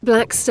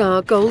Black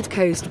Star Gold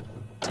Coast.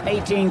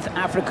 18th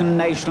African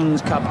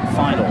Nations Cup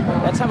final.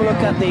 Let's have a look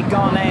at the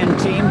Ghanaian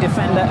team.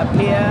 Defender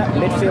Appiah,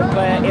 midfield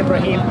player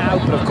Ibrahim out,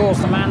 but of course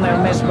the man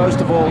they'll miss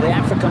most of all, the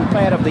African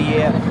Player of the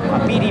Year,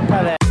 Abidi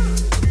Pele.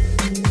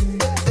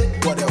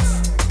 What else?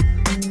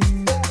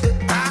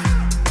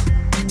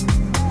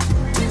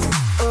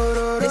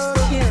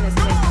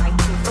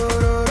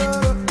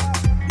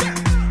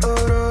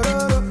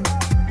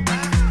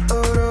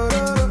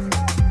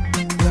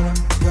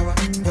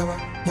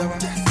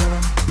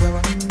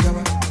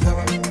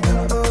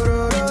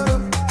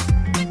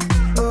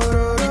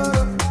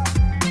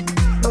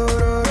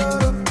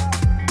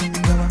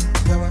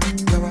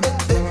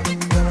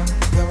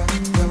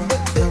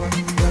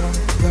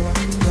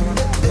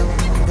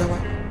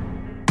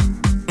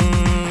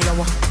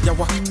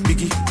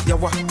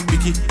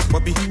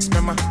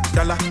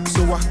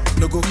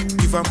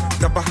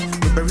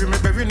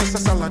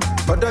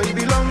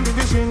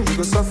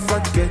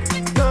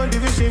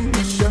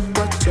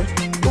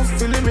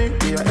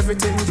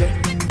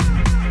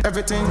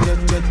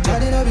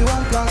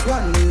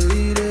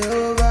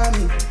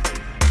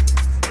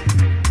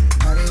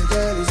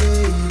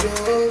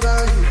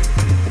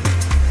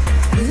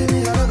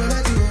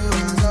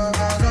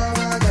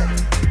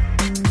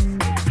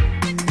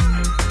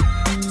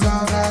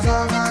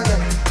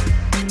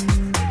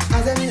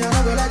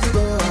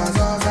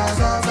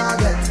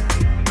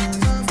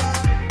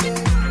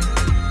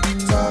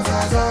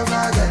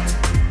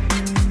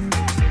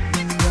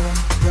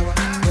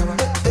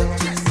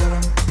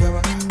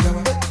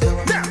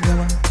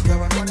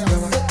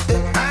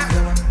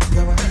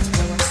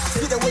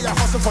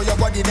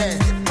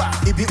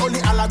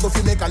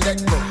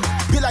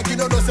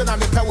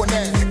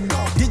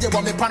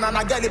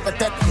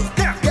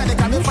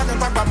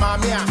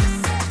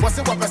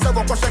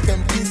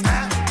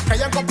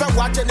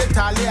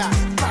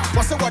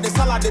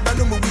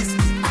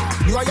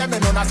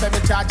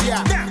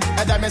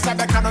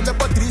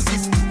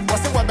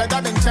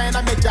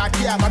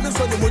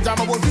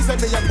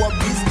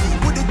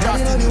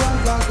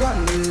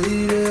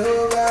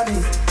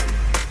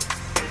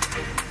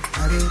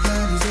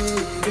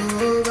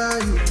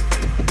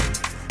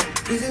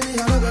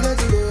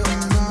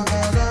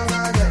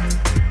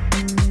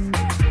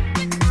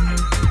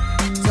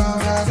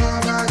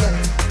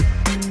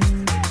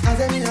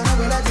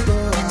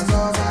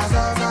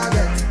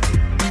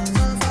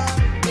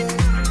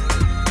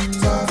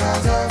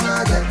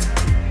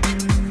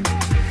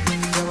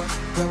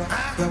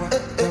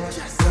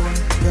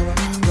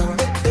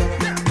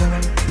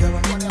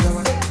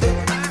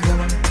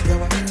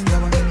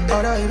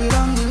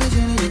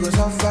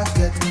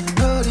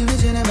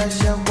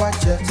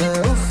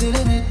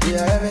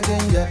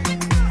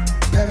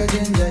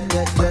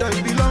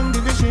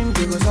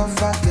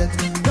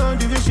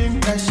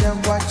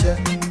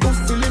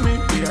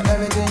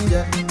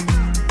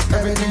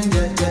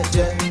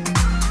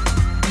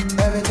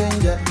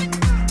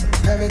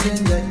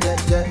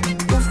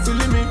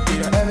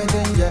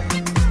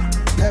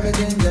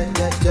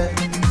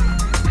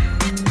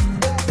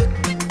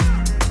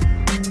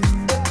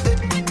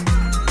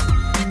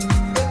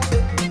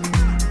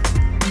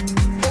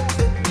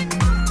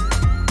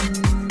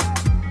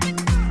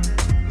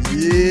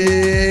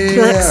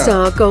 Black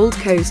Star Gold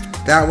Coast.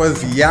 That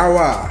was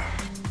Yawa,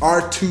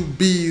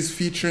 R2Bs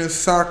featuring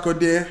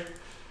Sarkodie.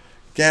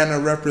 Ghana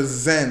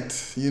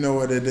represent, you know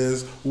what it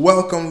is.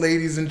 Welcome,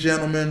 ladies and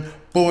gentlemen,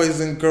 boys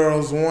and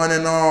girls, one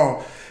and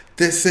all.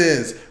 This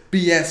is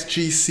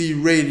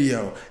BSGC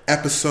Radio,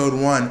 Episode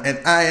 1, and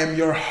I am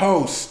your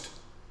host,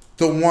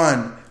 the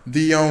one,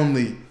 the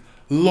only,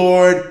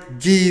 Lord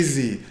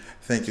Geezy.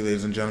 Thank you,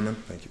 ladies and gentlemen.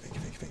 Thank you.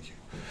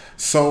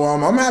 So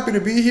I'm happy to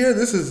be here.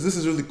 This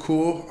is really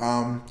cool.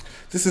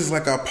 This is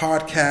like a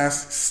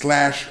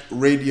podcast /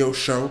 radio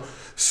show.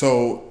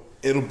 So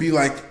it'll be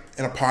like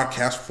in a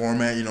podcast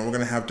format. You know, we're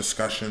gonna have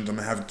discussions. I'm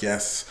gonna have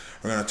guests.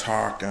 We're gonna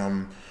talk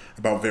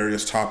about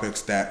various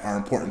topics that are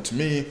important to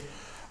me.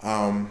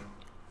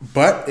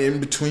 But in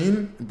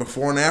between,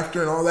 before and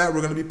after and all that, we're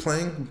going to be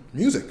playing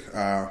music,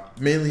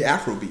 mainly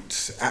Afro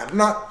beats.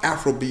 Not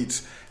Afro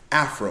beats,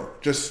 Afro.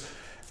 Just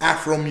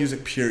Afro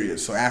music, period.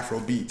 So Afro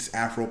beats,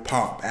 Afro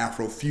pop,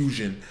 Afro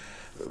fusion.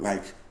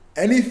 Like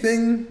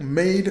anything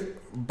made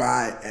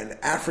by an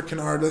African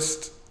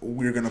artist,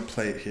 we're going to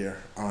play it here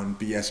on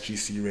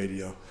BSGC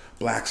Radio.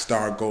 Black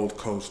Star Gold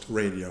Coast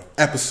Radio,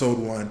 Episode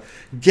 1.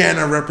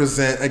 Ghana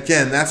represent.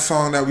 Again, that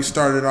song that we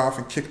started off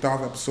and kicked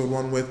off Episode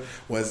 1 with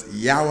was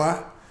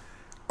Yawa,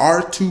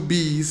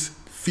 R2Bs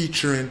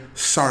featuring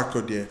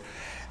Sarkodie.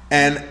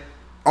 And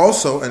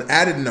also, an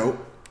added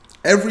note,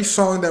 every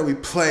song that we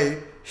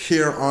play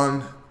here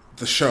on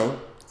the show,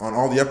 on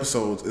all the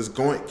episodes,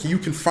 you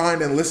can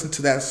find and listen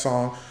to that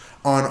song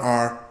on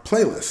our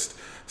playlist.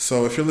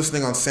 So if you're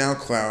listening on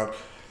SoundCloud,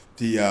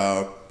 the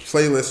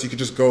playlist, you can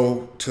just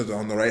go to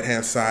on the right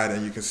hand side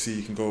and you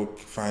can go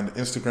find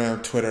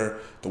Instagram, Twitter,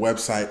 the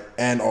website,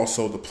 and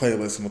also the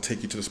playlist, and we'll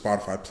take you to the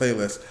Spotify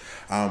playlist.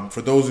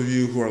 For those of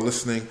you who are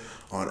listening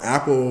on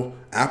Apple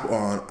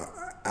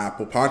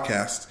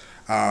Podcasts,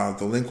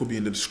 The link will be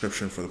in the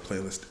description for the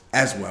playlist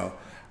as well.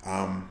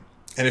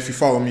 And if you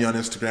follow me on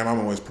Instagram, I'm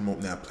always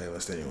promoting that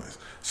playlist anyways.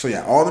 So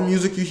yeah, all the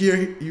music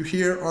you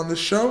hear on the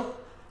show,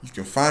 you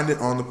can find it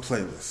on the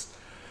playlist.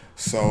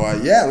 So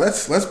yeah,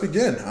 let's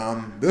begin.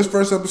 This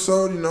first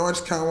episode, I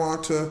just kind of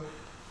want to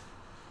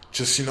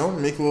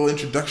make a little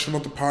introduction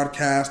about the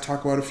podcast,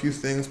 talk about a few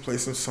things, play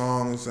some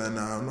songs, and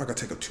I'm not gonna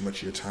take up too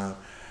much of your time.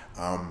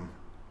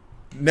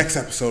 Next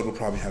episode we'll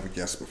probably have a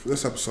guest, but for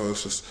this episode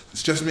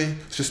it's just me.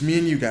 It's just me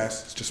and you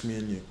guys. It's just me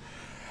and you.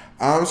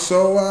 I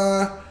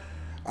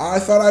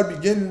thought I'd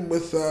begin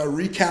with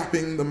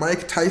recapping the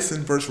Mike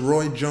Tyson versus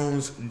Roy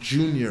Jones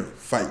Jr.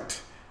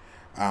 fight.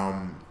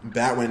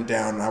 That went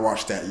down. I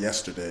watched that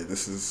yesterday.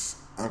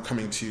 I'm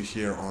coming to you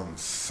here on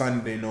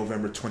Sunday,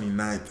 November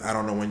 29th. I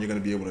don't know when you're going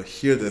to be able to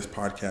hear this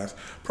podcast.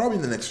 Probably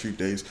in the next few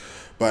days.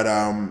 But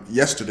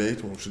yesterday,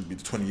 which should be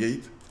the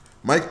 28th,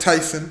 Mike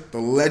Tyson, the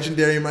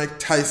legendary Mike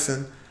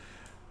Tyson,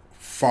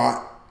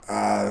 fought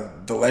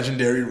the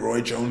legendary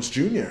Roy Jones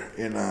Jr.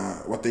 in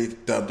what they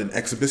dubbed an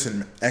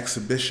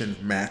exhibition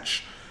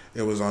match.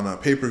 It was on a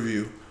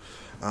pay-per-view.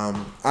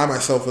 I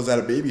myself was at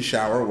a baby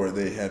shower where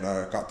they had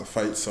got the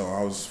fight, so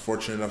I was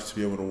fortunate enough to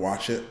be able to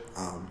watch it.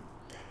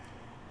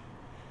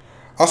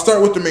 I'll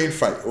start with the main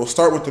fight. We'll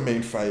start with the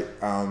main fight.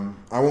 I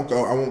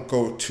won't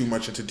go too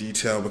much into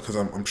detail because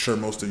I'm sure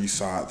most of you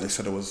saw it. They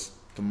said it was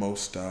the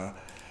most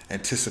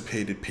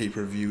anticipated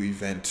pay-per-view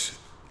event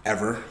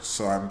ever,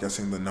 so I'm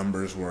guessing the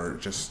numbers were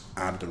just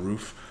out of the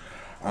roof.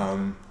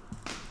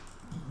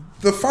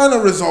 The final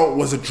result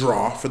was a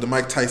draw for the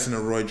Mike Tyson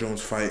and Roy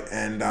Jones fight,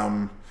 and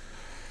I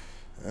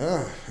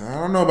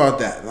don't know about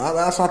that.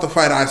 That's not the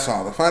fight I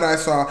saw. The fight I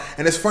saw,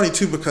 and it's funny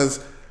too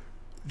because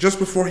just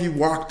before he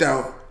walked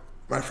out,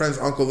 my friend's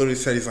uncle literally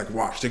said, he's like,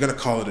 watch, they're going to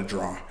call it a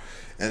draw.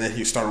 And then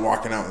he started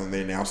walking out and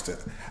they announced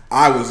it.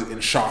 I was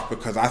in shock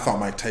because I thought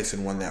Mike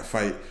Tyson won that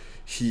fight.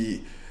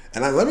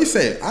 Let me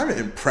say, I'm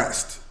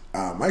impressed.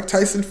 Mike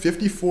Tyson,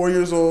 54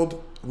 years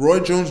old.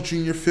 Roy Jones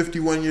Jr.,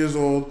 51 years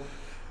old.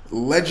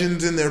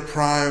 Legends in their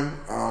prime.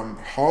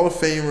 Hall of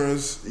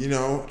Famers,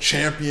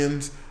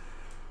 champions.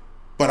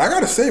 But I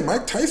gotta say,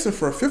 Mike Tyson,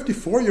 for a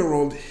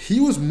 54-year-old, he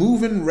was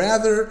moving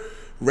rather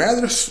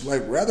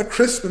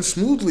crisp and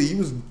smoothly. He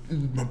was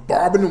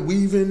bobbing and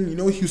weaving.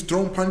 He was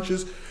throwing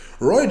punches.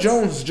 Roy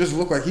Jones just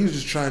looked like he was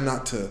just trying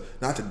not to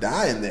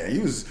die in there. He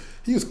was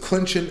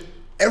clinching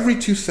every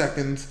 2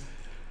 seconds.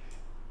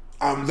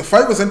 The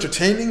fight was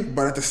entertaining,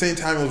 but at the same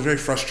time, it was very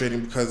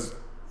frustrating because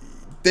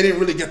they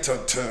didn't really get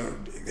to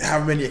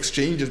have many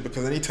exchanges,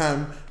 because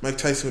anytime Mike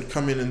Tyson would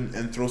come in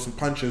and throw some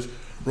punches,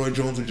 Roy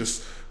Jones would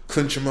just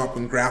clinch him up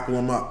and grapple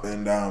him up.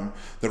 And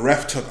the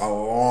ref took a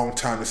long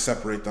time to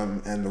separate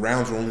them, and the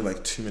rounds were only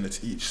like 2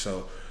 minutes each.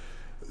 So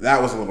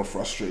that was a little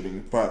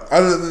frustrating. But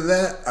other than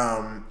that,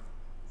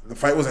 the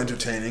fight was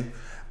entertaining.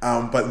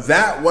 But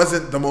that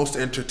wasn't the most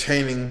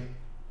entertaining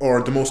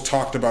or the most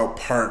talked about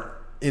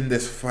part in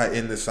this fight,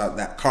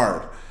 that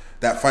card.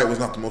 That fight was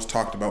not the most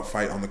talked about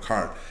fight on the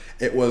card.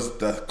 It was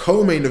the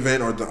co-main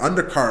event, or the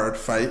undercard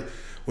fight,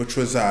 which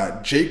was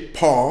Jake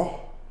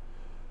Paul,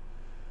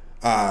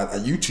 a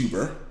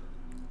YouTuber,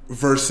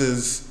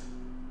 versus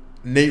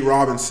Nate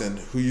Robinson,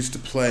 who used to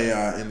play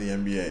in the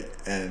NBA.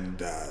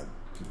 And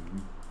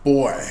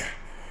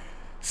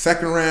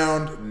second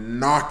round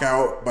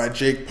knockout by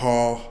Jake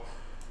Paul.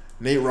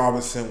 Nate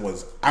Robinson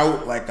was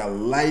out like a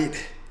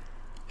light.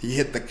 He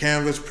hit the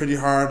canvas pretty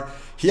hard.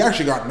 He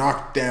actually got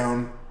knocked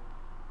down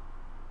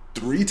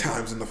 3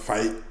 times in the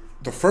fight.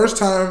 The first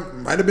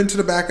time might have been to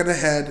the back of the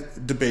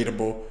head,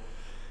 debatable.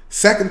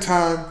 Second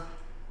time,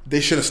 they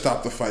should have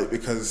stopped the fight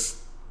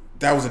because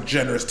that was a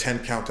generous 10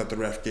 count that the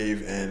ref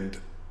gave, and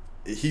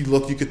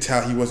you could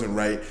tell he wasn't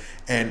right.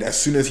 And as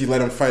soon as he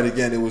let him fight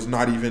again, it was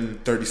not even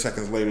 30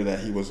 seconds later that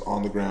he was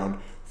on the ground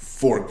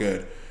for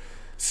good.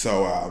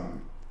 So,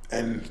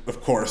 and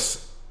of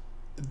course,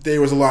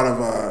 there was a lot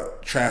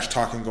of trash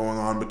talking going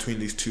on between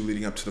these two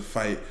leading up to the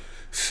fight.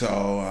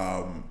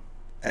 So,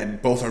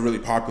 and both are really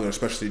popular,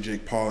 especially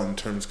Jake Paul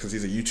because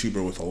he's a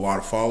YouTuber with a lot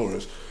of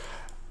followers.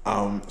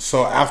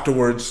 So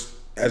afterwards,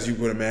 as you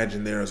would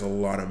imagine, there's a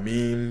lot of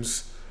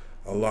memes,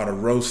 a lot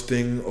of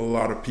roasting, a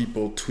lot of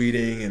people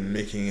tweeting and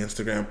making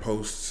Instagram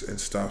posts and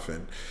stuff.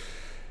 And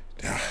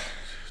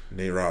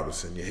Nate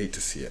Robinson, you hate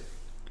to see it.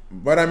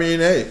 But I mean,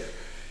 hey,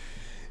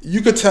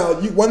 you could tell.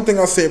 One thing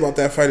I'll say about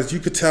that fight is you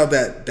could tell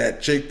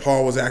that Jake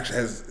Paul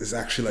is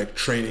actually like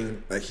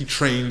training, like he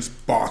trains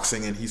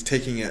boxing and he's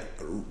taking it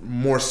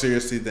more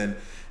seriously than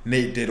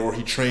Nate did, or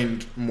he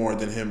trained more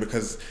than him,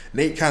 because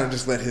Nate kind of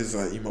just let his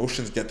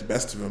emotions get the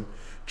best of him.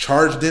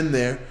 Charged in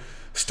there,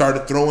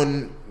 started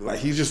throwing, like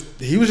he was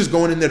just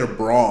going in there to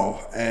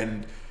brawl,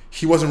 and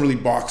he wasn't really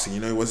boxing.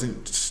 He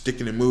wasn't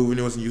sticking and moving.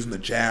 He wasn't using the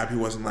jab. He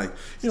wasn't like,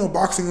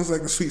 boxing is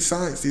like a sweet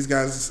science. These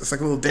guys, it's like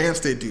a little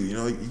dance they do.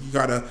 You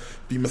gotta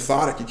be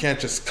methodic. You can't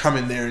just come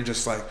in there and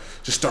just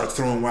start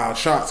throwing wild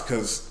shots,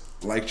 because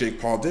like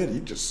Jake Paul did, he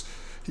just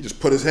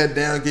put his head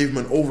down, gave him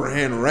an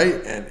overhand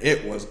right, and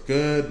it was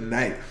good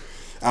night.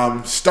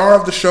 Star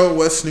of the show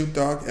was Snoop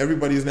Dogg.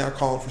 Everybody's now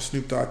calling for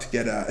Snoop Dogg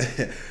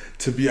to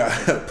to be a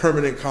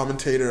permanent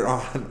commentator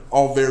on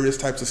all various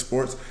types of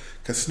sports,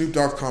 because Snoop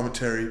Dogg's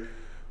commentary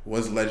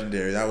was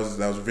legendary. That was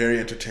very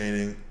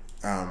entertaining.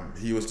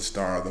 He was the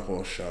star of the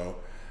whole show.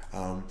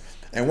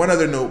 And one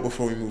other note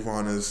before we move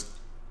on is,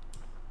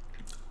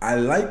 I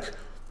like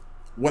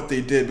what they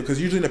did, because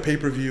usually in a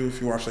pay-per-view,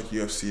 if you watch like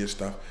UFC and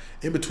stuff,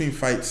 in between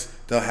fights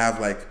they'll have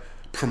like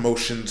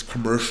promotions,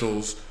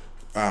 commercials,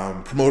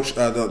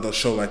 they'll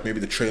show like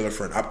maybe the trailer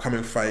for an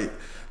upcoming fight.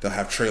 They'll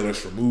have trailers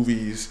for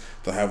movies.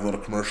 They'll have little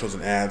commercials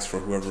and ads for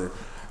whoever.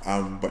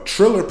 But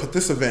Triller put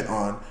this event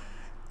on,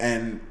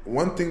 and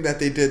one thing that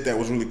they did that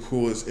was really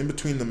cool is in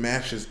between the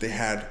matches they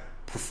had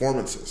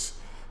performances.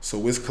 So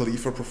Wiz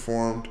Khalifa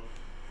performed,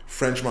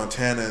 French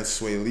Montana and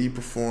Sway Lee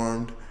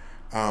performed,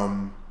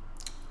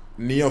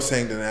 Neo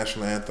sang the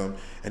national anthem,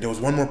 and there was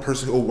one more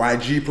person.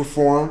 YG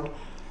performed,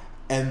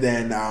 and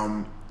then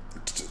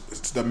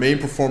the main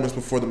performance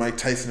before the Mike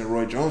Tyson and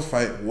Roy Jones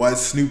fight was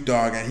Snoop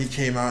Dogg, and he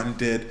came out and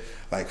did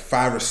like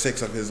 5 or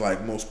 6 of his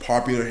like most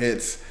popular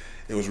hits.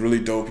 It was really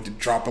dope. He did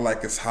Drop It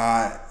Like It's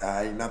Hot,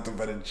 Ain't Nothing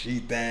But a G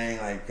Thing,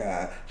 like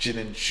Gin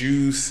and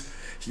Juice.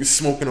 He was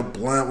smoking a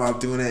blunt while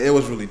doing it. It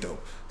was really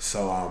dope.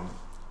 So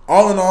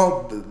all in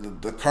all,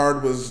 the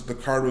card was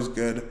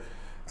good.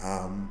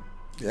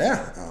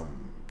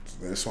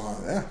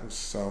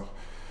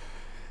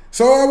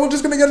 So we're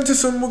just gonna get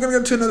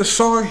into another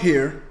song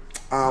here.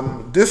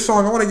 This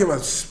song, I want to give a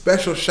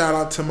special shout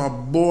out to my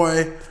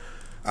boy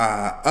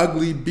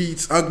Ugly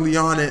Beats, Ugly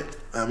on It.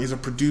 He's a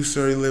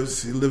producer. He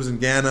lives in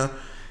Ghana.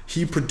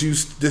 He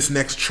produced this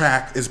next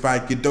track. Is by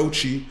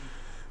Gidochi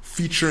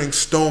featuring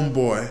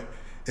Stonebwoy.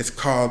 It's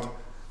called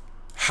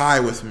High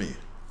With Me.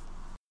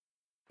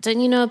 Don't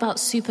you know about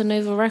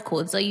Supernova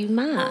Records? Are you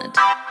mad?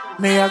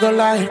 Me I go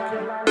lie,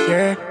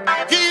 yeah.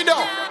 Guido.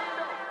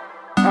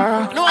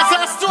 No, I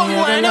said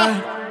Stonebwoy, no.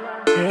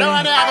 No,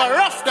 I go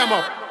rough them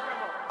up.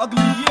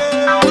 Ugly,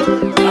 yeah.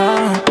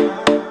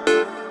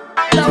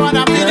 Don't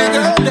wanna be the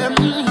girl, them.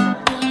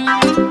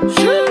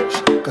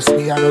 Cause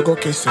me I no go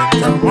kiss and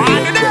tell me.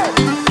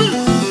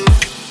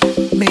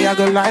 Me I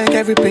go like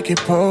every picky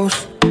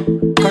post.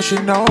 Cause you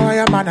know I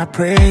am on a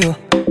prayer.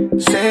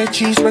 Say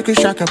cheese make you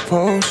shake a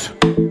post.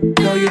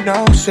 Girl, you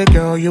know, say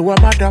girl, you are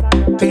mad up.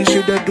 Things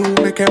you they do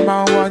make a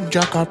man want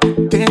jack up.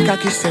 Think I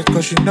kiss it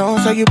cause you know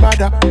so you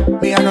bad up.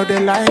 Me I know they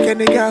like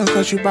any girl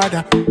cause you bad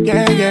up.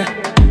 Yeah, yeah.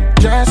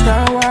 Just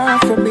can't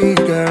walk for me,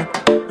 girl.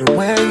 The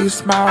way you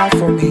smile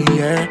for me,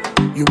 yeah.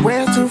 You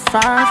way too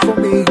fine for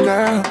me,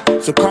 girl.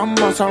 So come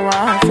on, so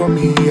ride for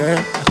me,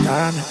 yeah.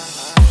 Damn it.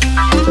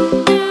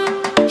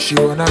 She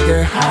wanna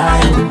get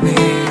high with me.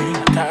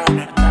 Damn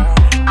it.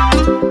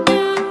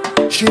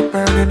 She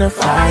burning the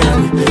fire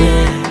with me.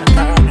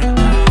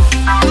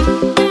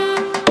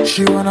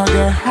 She wanna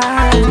get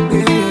high with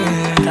me.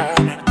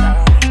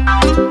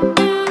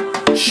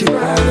 She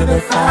burning the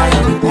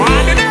fire with me.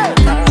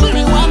 Do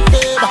me one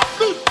favor,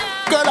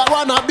 girl, I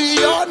wanna be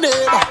your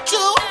neighbor.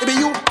 Maybe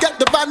you get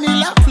the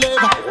vanilla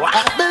flavor.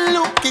 I've been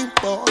looking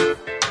for,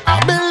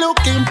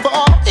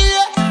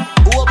 yeah.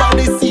 Who about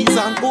the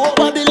season, who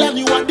about the land?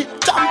 You are the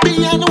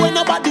champion when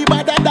nobody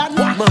better than.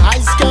 My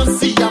eyes can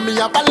see, and me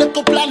have a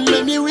little plan.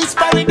 Let me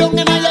whisper it down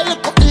in a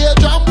little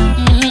eardrum.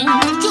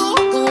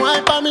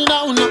 Wipe on me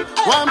down,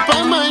 wipe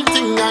on my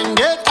thing and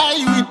get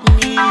high with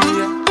me.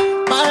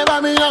 Wipe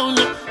on me down,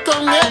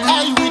 come get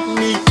high with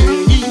me.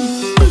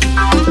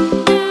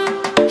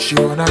 She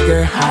wanna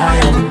get high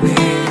with me.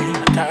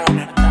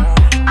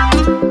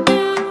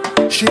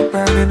 She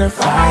burning the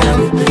fire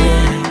with me.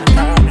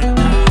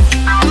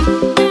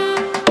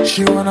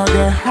 She wanna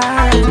get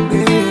high with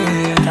me.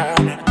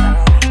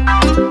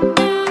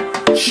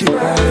 She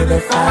burning the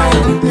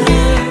fire with me.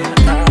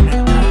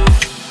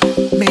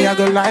 Me I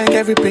go like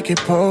every picky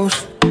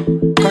post.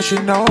 Cause you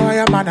know I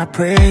am on a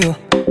prayer.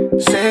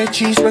 Say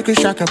cheese make you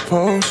shake a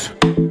post.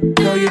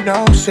 Girl, you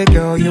know, say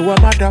girl, you are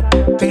mad up.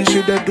 Things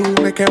you they do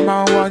make a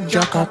man want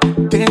jack up.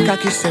 Think I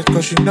kiss it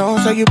cause you know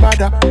so you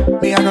bad up.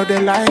 Me I know they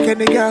like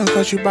any girl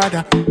cause you bad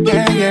up.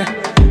 Yeah, yeah.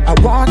 I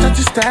want her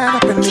to stand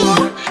up and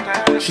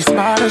leave. She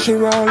smile and she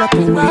roll up her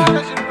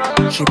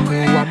weed. She pull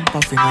one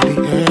puff in the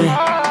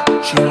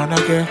air. She wanna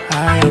get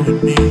higher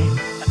with me.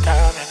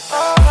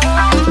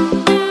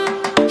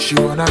 She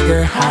wanna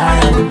get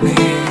higher with me.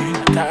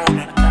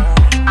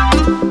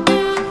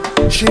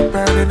 She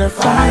burning the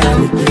fire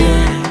with me.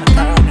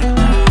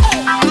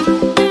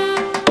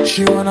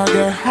 She wanna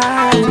get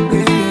high with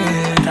me.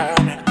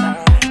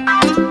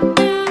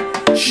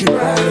 She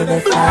burning the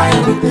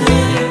fire with me.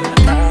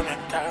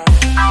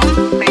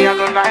 Me I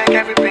go like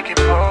every picky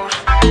post.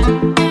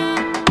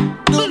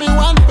 Do me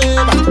one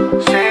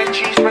favor, Say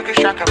cheese make you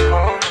shake a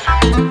post.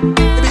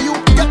 maybe you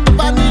get the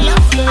vanilla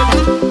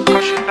flavor.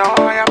 Cause you know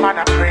I am on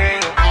a prayer.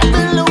 I've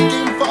been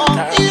looking for,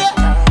 yeah.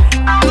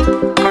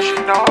 Cause you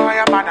know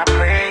I am on a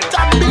prayer.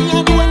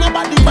 Champion when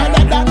nobody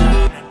better than.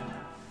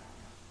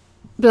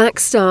 Black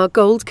Star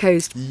Gold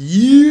Coast.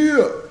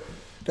 Yeah,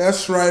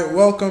 that's right.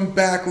 Welcome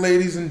back,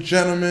 ladies and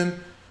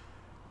gentlemen.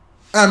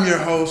 I'm your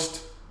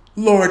host,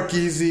 Lord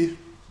Geezy.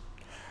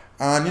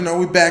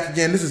 We back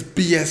again. This is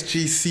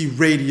BSGC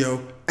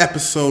Radio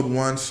episode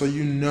 1, so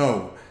you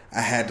know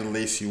I had to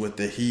lace you with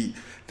the heat.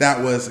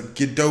 That was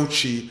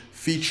Gidochi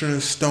featuring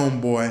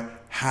Stonebwoy,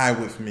 High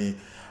With Me.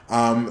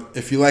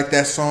 If you like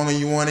that song and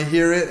you want to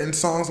hear it and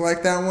songs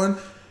like that one,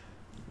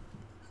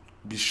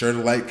 be sure to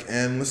like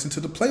and listen to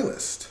the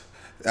playlist.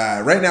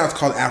 Right now it's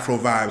called Afro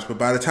Vibes, but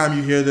by the time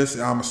you hear this,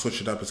 I'm going to switch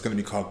it up. It's going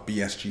to be called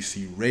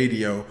BSGC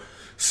Radio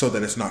so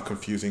that it's not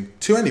confusing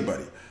to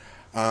anybody.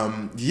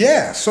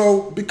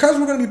 So because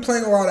we're going to be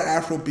playing a lot of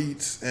Afro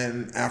beats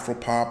and Afro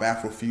pop,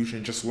 Afro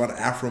fusion, just a lot of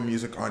Afro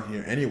music on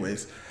here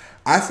anyways,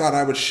 I thought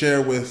I would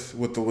share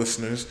with the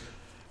listeners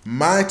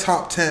my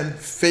top 10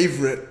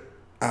 favorite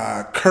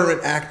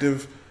current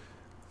active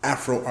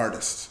Afro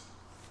artists.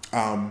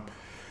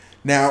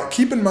 Now,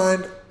 keep in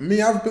mind,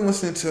 I've been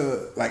listening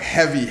to, like,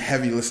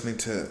 heavy listening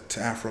to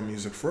Afro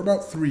music for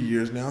about 3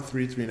 years now,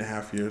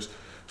 3.5 years.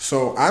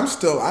 So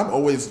I'm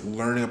always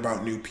learning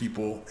about new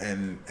people,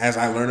 and as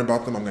I learn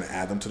about them, I'm going to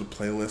add them to the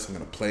playlist. I'm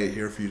going to play it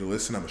here for you to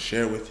listen. I'm going to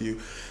share it with you.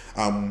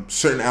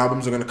 Certain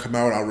albums are going to come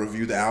out. I'll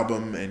review the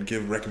album and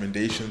give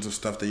recommendations of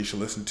stuff that you should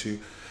listen to,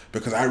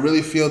 because I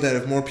really feel that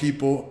if more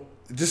people,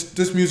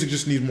 this music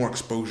just needs more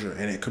exposure,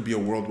 and it could be a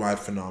worldwide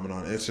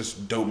phenomenon. It's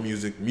just dope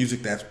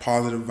music that's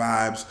positive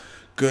vibes,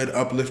 good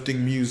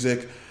uplifting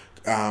music,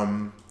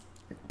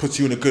 puts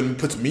me in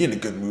a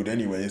good mood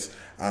anyways.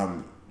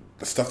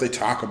 The stuff they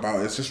talk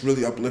about is just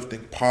really uplifting,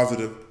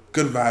 positive,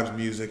 good vibes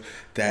music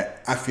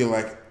that I feel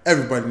like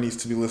everybody needs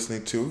to be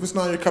listening to. If it's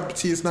not your cup of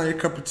tea, it's not your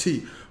cup of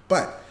tea.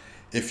 But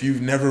if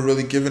you've never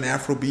really given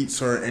Afro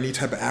beats or any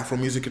type of Afro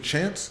music a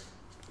chance,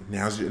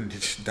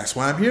 that's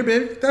why I'm here,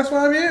 baby. That's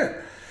why I'm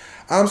here.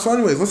 So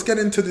anyways, let's get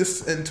into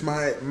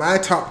my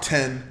top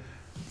 10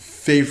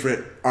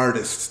 favorite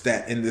artists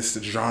that in this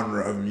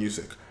genre of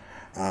music.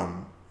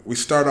 We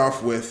start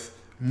off with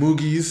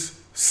Moogies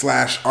 /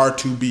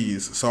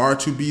 R2Bs. So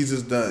R2Bs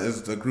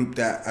is the group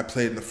that I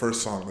played in the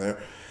first song there.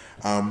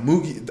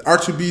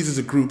 R2Bs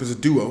is a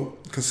duo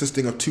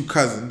consisting of two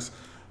cousins,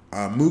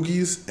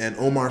 Moogies and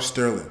Omar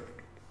Sterling.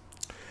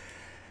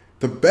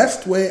 The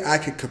best way I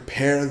could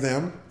compare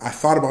them, I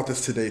thought about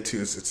this today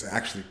too. It's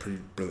actually pretty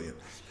brilliant.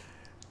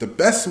 The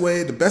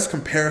best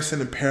comparison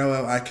and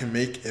parallel I can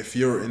make if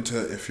you're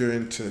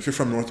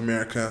from North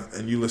America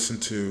and you listen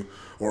to,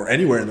 or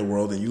anywhere in the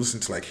world and you listen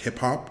to like hip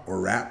hop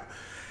or rap,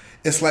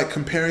 it's like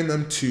comparing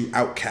them to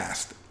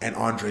Outkast and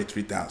Andre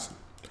 3000.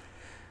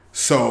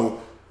 So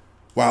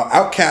while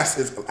Outkast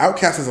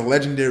is a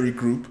legendary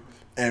group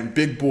and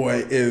Big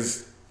Boi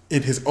is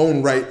in his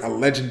own right a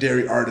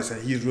legendary artist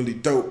and he's really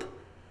dope,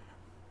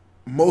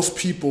 most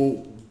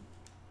people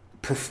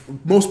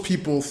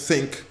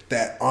think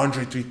that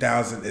Andre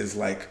 3000 is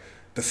like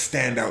the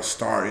standout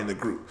star in the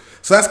group.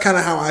 So that's kind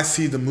of how I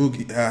see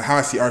how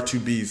I see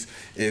R2Bs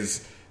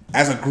is,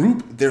 as a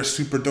group, they're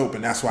super dope,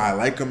 and that's why I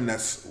like them.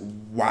 That's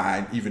why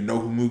I even know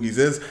who Moogies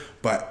is.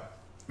 But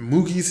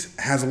Moogies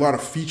has a lot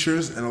of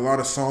features and a lot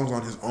of songs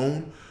on his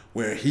own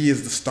where he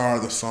is the star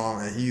of the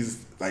song, and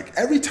he's like,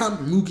 every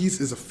time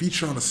Moogies is a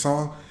feature on a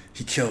song,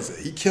 he kills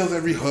it. He kills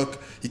every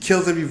hook. He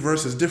kills every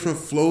verse. There's different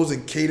flows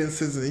and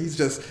cadences, and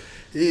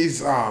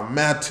he's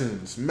mad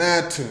tunes,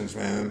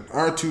 man.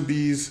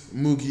 R2Bs,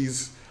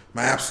 Moogies,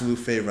 my absolute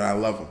favorite. I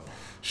love them.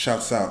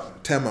 Shouts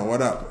out. Tema,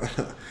 what up?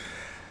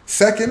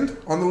 Second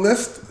on the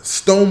list,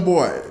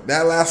 Stonebwoy.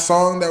 That last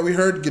song that we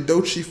heard,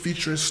 Gidochi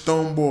featuring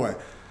Stonebwoy.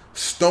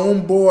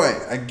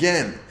 Stonebwoy,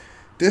 again,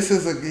 he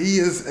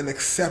is an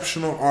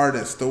exceptional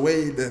artist. The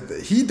way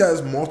that he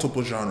does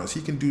multiple genres.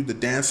 He can do the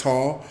dance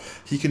hall,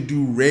 he can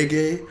do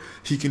reggae,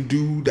 he can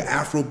do the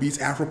Afro beats,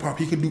 Afro pop,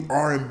 he can do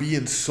R&B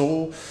and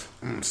soul.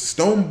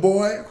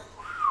 Stonebwoy,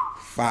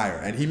 fire.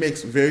 And he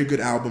makes very good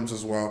albums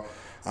as well.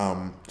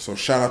 So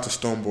shout out to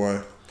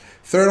Stonebwoy.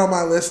 Third on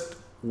my list,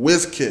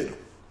 Wizkid.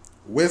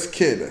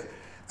 Wizkid,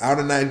 out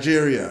of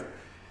Nigeria.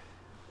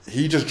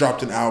 He just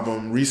dropped an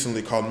album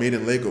recently called Made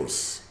in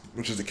Lagos,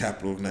 which is the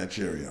capital of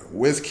Nigeria.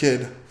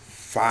 Wizkid,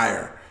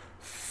 fire.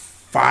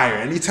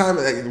 Anytime,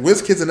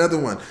 Wizkid's another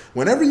one.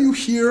 Whenever you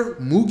hear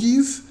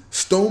Moogies,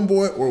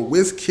 Stonebwoy, or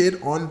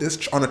Wizkid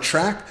on a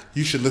track,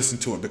 you should listen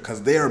to it,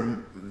 because they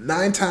are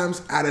 9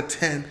 times out of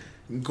 10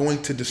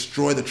 going to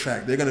destroy the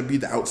track. They're going to be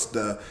the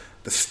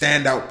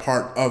standout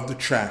part of the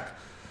track.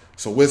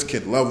 So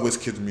Wizkid, love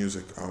Wizkid's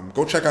music.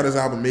 Go check out his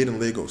album Made in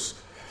Lagos.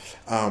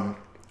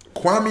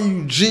 Kwame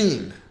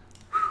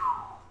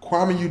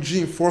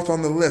Eugene, fourth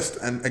on the list.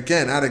 And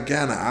again, out of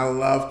Ghana, I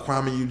love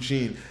Kwame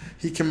Eugene.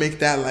 He can make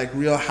that like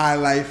real high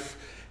life,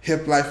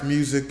 hip life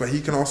music, but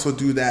he can also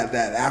do that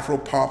Afro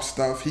pop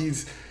stuff.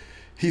 He's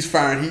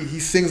fire.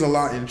 He sings a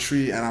lot in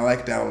Tree, and I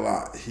like that a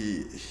lot.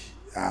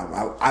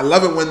 I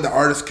love it when the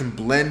artist can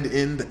blend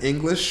in the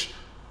English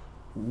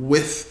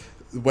with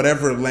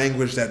whatever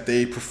language that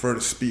they prefer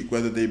to speak,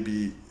 whether they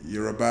be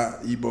Yoruba,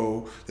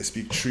 Igbo, they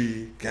speak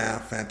Tree, Ga,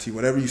 Fanti,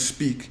 whatever you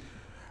speak.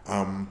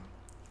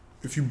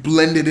 If you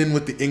blend it in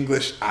with the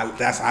English, I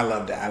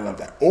love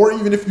that. Or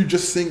even if you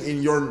just sing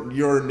in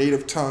your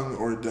native tongue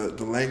or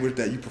the language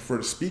that you prefer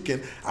to speak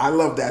in, I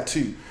love that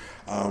too.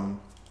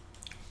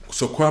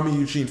 So Kwame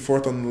Eugene,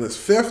 fourth on the list.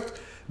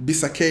 Fifth,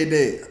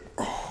 Bisakede.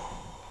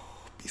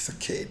 Bisa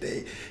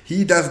K-Day.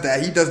 He does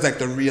that. He does like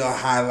the real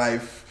high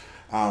life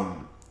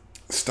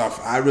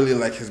stuff. I really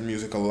like his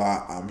music a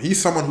lot.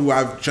 He's someone who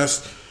I've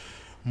just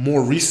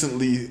more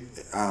recently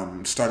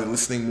started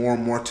listening more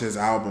and more to his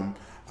album.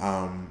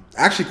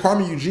 Actually,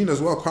 Kwame Eugene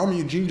as well. Kwame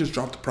Eugene just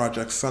dropped the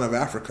project Son of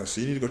Africa,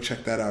 so you need to go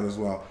check that out as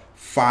well.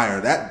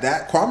 Fire.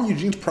 That Kwame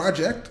Eugene's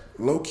project,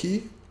 low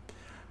key,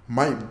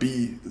 might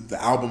be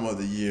the album of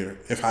the year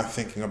if I'm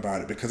thinking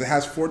about it, because it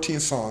has 14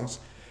 songs.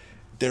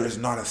 There is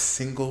not a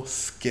single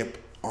skip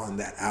on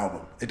that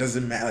album. It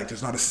doesn't matter. Like,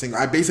 there's not a single.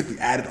 I basically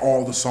added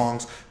all the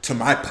songs to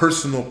my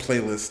personal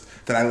playlist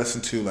that I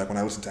listen to, like when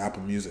I listen to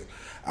Apple Music.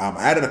 I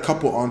added a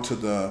couple onto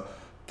the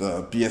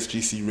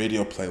BSGC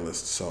radio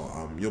playlist,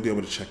 so you'll be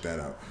able to check that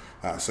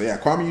out. So yeah,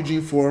 Kwame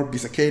Eugene 4,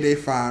 Bisa K-Day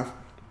 5,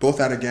 both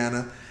out of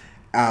Ghana.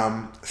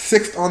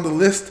 Sixth on the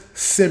list,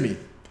 Simi,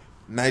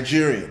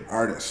 Nigerian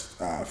artist,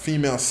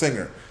 female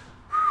singer.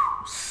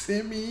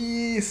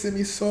 Simi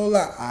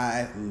Sola,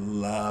 I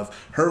love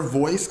her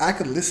voice. I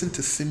could listen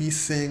to Simi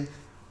sing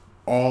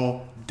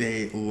all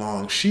day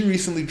long. She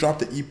recently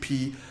dropped an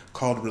EP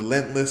called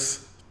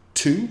Relentless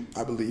 2,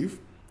 I believe.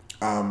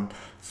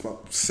 It's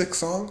about 6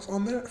 songs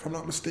on there, if I'm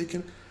not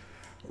mistaken.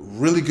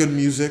 Really good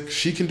music.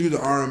 She can do the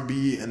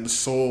R&B and the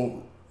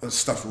soul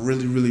stuff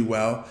really, really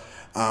well.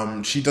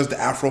 She does the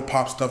Afro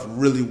pop stuff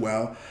really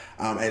well.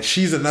 And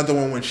she's another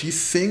one when she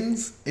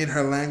sings in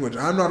her language.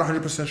 I'm not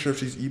 100% sure if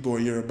she's Igbo or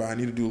Yoruba. I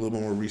need to do a little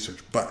bit more research.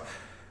 But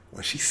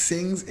when she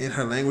sings in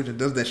her language and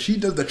does that, she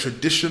does the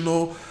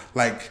traditional,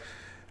 like,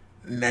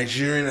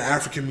 Nigerian and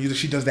African music.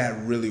 She does that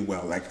really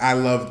well. Like, I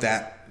love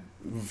that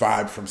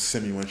vibe from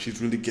Simi when she's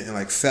really getting,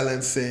 like,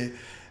 Selense.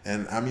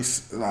 And I mean,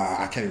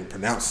 I can't even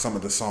pronounce some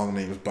of the song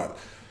names, but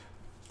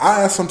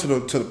I'll add some to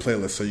the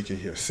playlist so you can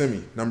hear.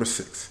 Simi, number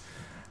 6.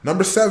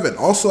 Number 7,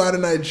 also out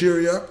of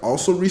Nigeria,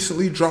 also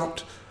recently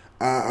dropped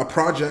a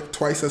project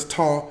twice as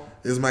tall,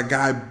 is my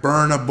guy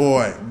Burna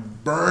Boy.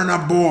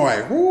 Burna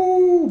Boy.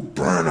 Woo,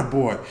 Burna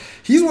Boy.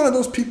 He's one of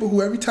those people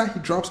who every time he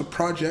drops a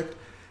project,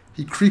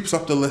 he creeps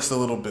up the list a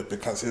little bit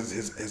because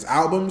his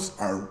albums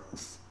are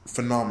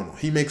phenomenal.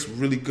 He makes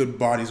really good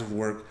bodies of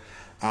work.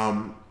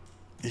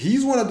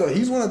 He's one of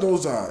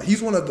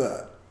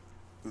the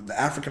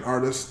African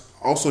artists,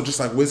 also just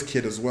like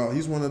Wizkid as well.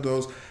 He's one of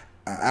those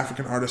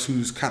African artists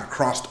who's kind of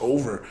crossed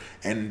over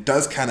and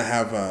does kind of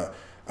have a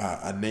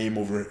name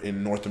over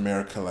in North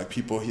America. Like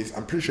people,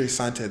 I'm pretty sure he's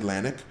signed to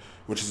Atlantic,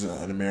 which is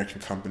an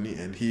American company,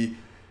 and he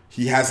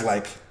has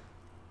like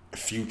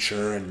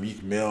Future and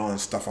Meek Mill and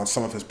stuff on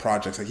some of his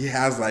projects. Like he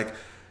has like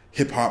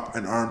hip hop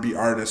and R&B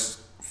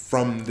artists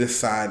from this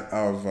side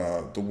of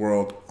the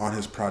world on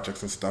his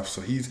projects and stuff.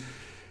 So him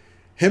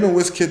and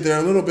Wizkid, they're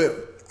a little bit,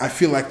 I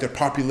feel like their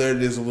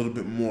popularity is a little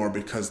bit more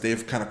because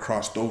they've kind of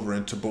crossed over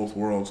into both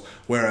worlds.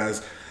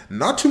 Whereas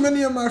not too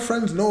many of my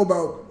friends know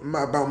about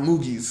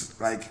Moogie's,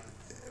 like,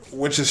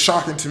 which is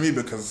shocking to me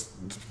because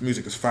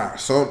music is fire.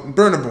 So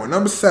Burna Boy,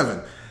 number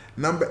 7.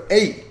 Number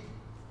 8,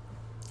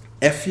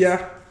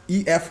 Efya,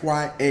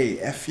 E-F-Y-A,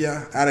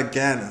 Efya out of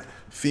Ghana.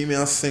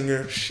 Female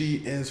singer. She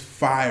is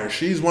fire.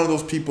 She's one of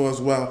those people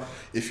as well.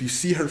 If you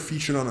see her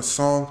featured on a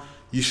song,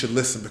 you should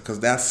listen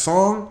because that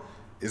song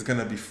is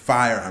gonna be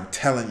fire, I'm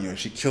telling you, and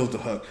she kills the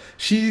hook.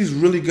 She's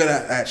really good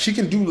at she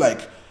can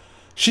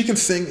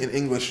sing in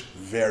English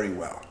very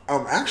well.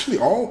 Actually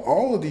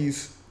all of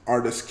these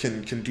artists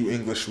can do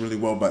English really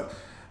well,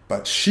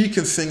 but she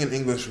can sing in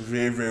English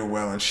very, very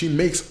well, and she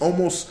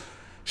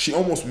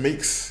almost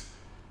makes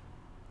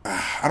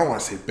I don't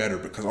want to say better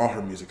because all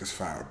her music is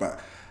fire, but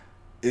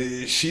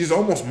she's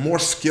almost more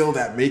skilled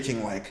at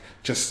making like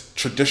just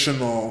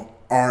traditional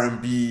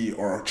R&B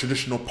or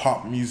traditional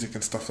pop music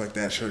and stuff like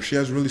that. She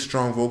has really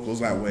strong vocals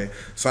that way.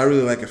 So I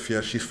really like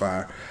Efya. She's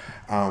fire.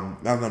 That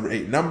was number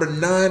 8. Number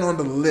 9 on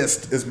the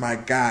list is my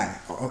guy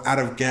out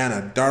of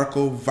Ghana,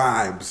 Darko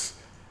Vibes.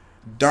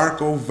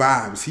 Darko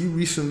Vibes. He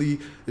recently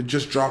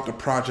just dropped a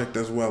project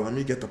as well. Let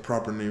me get the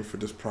proper name for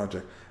this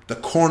project. The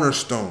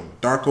Cornerstone.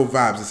 Darko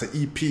Vibes. It's an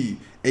EP.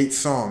 8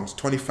 songs.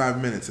 25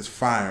 minutes. It's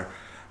fire.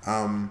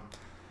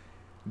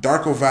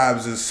 Darko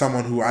Vibes is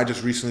someone who I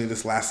just recently,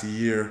 this last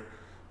year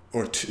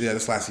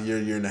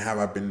and a half,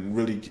 I've been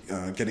really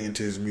getting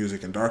into his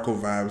music. And Darko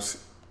Vibes,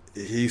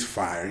 he's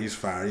fire. He's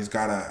fire. He's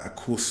got a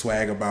cool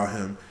swag about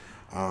him.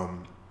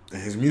 And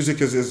his music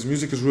is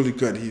really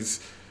good. He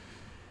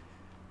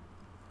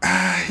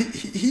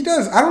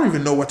does. I don't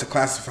even know what to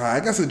classify. I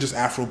guess it's just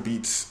Afro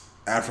beats,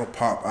 Afro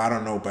pop. I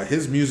don't know, but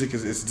his music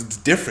is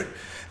different.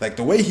 Like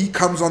the way he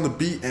comes on the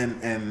beat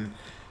and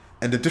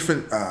the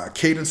different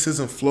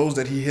cadences and flows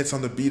that he hits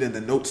on the beat and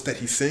the notes that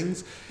he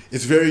sings,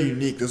 it's very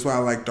unique. That's why I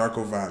like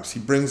Darko Vibes. He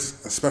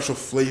brings a special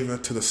flavor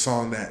to the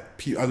song that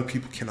other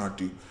people cannot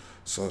do.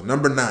 So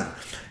number 9.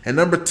 And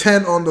number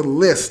 10 on the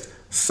list,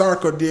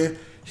 Sarkodie.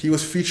 He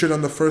was featured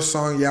on the first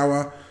song,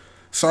 Yawa.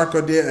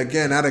 Sarkodie,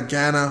 again, out of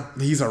Ghana.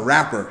 He's a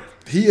rapper.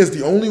 He is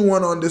the only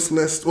one on this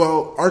list.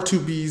 Well,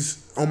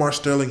 R2B's Omar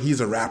Sterling,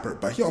 he's a rapper,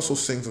 but he also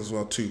sings as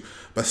well too.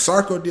 But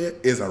Sarkodie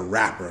is a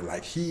rapper.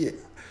 Like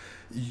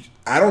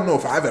I don't know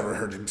if I've ever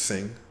heard him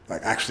sing.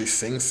 like actually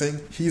sing.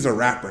 He's a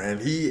rapper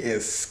and he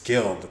is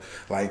skilled.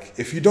 Like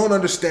if you don't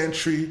understand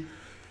Tree,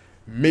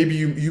 maybe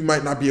you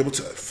might not be able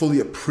to fully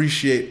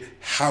appreciate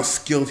how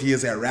skilled he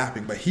is at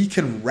rapping, but he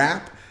can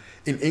rap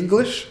in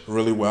English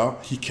really well.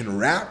 He can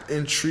rap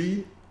in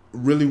Tree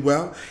really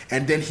well,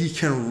 and then he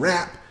can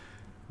rap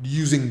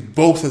using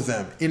both of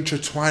them,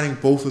 intertwining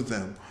both of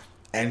them,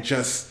 and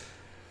just,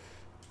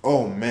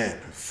 oh man,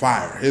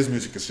 fire. His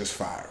music is just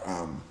fire.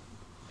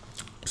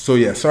 So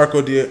yeah,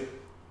 Sarkodie,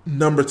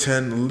 number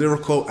 10,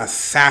 lyrical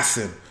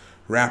assassin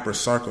rapper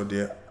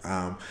Sarkodie.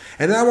 And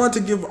then I want to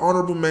give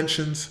honorable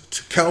mentions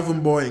to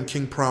Kelvin Boy and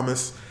King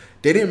Promise.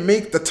 They didn't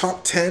make the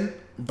top 10,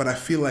 but I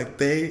feel like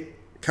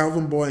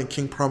Kelvin Boy and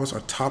King Promise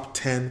are top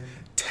 10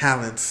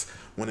 talents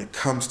when it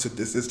comes to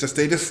this. It's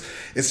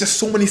just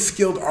so many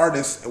skilled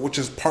artists, which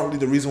is partly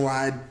the reason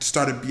why I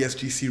started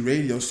BSGC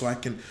Radio, so I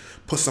can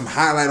put some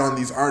highlight on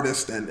these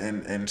artists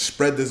and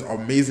spread this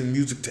amazing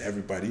music to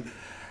everybody.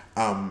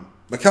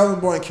 But Kelvin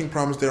Boy and King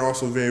Promise, they're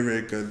also very,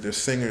 very good. They're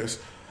singers.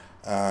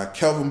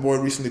 Kelvin Boy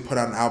recently put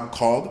out an album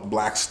called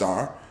Black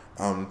Star.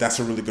 That's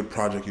a really good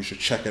project. You should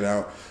check it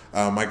out.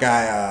 My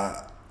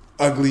guy,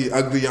 Ugly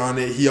on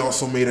it, he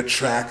also made a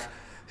track.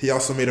 He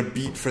also made a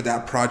beat for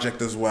that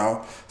project as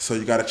well. So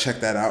you got to check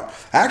that out.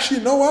 Actually,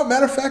 you know what?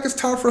 Matter of fact, it's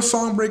time for a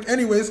song break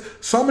anyways.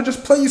 So I'm going to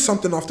just play you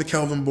something off the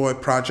Kelvin Boy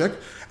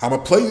project. I'm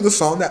going to play you the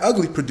song that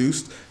Ugly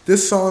produced.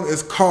 This song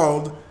is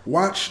called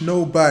Watch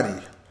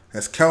Nobody.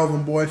 That's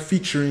Kelvin Boy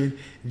featuring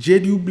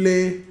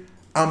Jedouble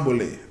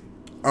Ambole.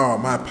 Oh,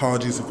 my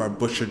apologies if I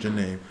butchered your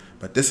name.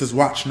 But this is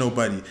Watch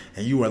Nobody,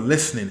 and you are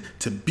listening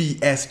to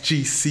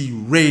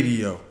BSGC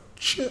Radio.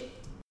 Chip.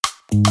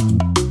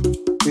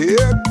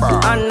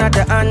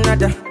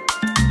 Another.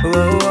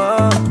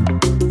 Whoa.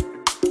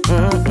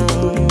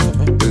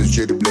 This is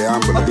Jedouble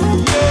Ambole.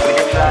 We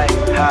dey fly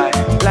high,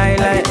 fly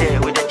like yeah.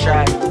 We dey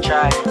try,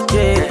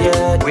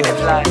 yeah. We dey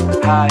fly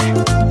high,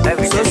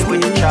 every day we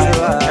dey try,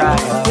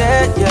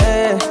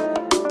 yeah.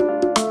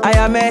 I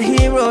am a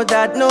hero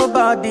that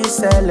nobody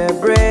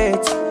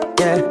celebrates,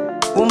 yeah.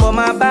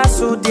 Umoma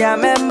basu dia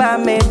member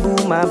me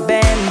boom my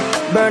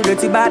band. Burn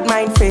dirty bad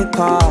mind fake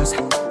cars.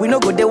 We no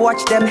go they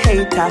watch them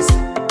haters.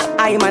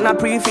 I man a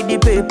pre for the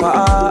paper,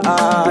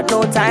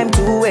 no time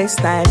to waste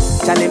time.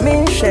 Charlie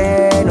me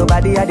share,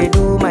 nobody a they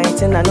do my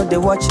thing. I know they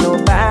watch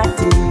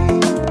nobody.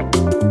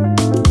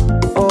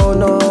 Oh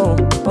no,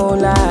 oh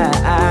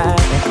lie.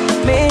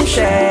 Me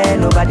share,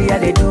 nobody a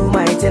they do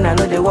my thing. I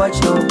know they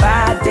watch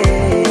nobody.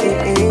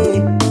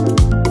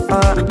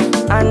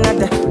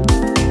 Another,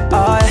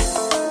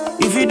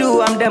 if you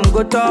do, I'm them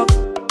go talk.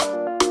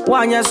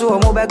 One year so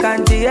mo be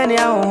kanti, any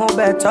ho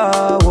better.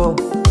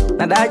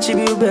 Now that you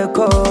be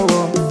beko.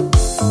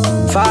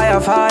 Fire,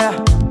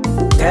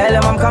 tell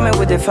them I'm coming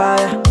with the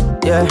fire,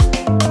 yeah.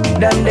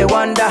 Them they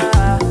wonder,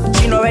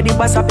 she know already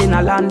pass up in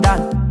a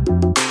London.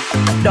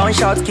 Don't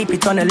shout, keep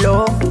it on the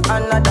low.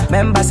 Another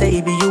member say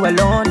it be you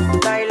alone.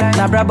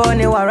 Na brabo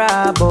ni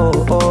warabo,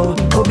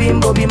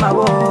 obimbo be my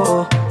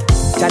wo.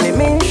 Charlie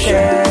me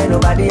share,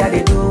 nobody had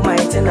to do my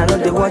thing. I know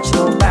they watch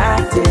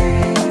nobody,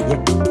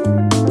 yeah.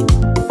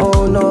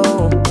 Oh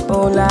no,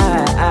 oh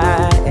lie.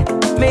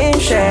 Me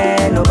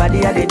share, nobody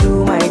had to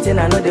do my thing.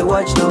 I know they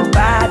watch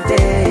nobody.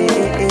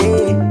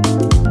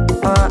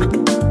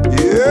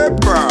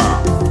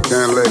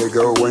 Can't let it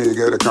go when you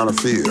get a kind of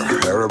feel.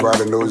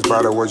 Everybody knows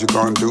about what you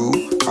gonna do.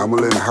 I'm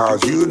in the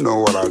house, you know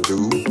what I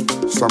do.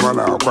 Someone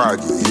now cried,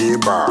 he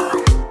bar.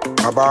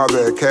 About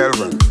the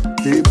Kelvin,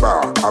 he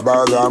bar.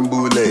 About the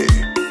Ambule.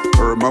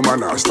 Remember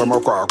now,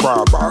 stomach kwa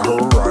bar.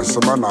 Run,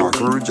 someone now,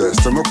 crew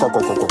just, stomach bar.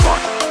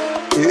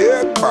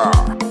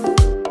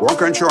 One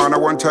can show and I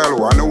won't tell,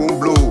 one won't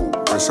blow.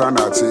 My son,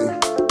 I see.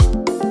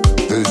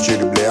 This is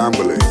Jedouble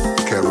Ambole,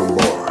 Kelvin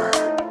Boy.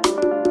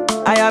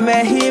 I am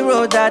a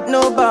hero that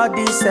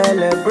nobody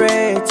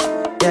celebrates,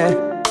 yeah.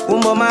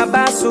 Umoma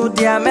basu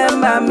dia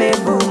member me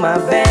boom my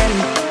band.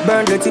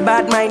 Burn dirty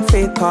bad mind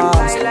fake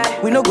cars.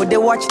 We no go they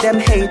watch them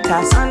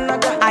haters.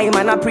 I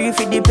man a pre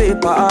for the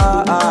paper,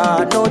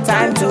 no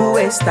time to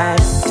waste time.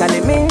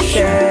 Charlie me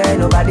share,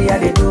 nobody a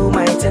they do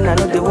my thing. I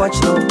know they watch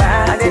nobody.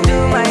 I they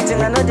do my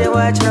thing, I know they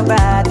watch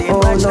nobody. Oh,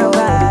 watch no,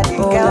 nobody,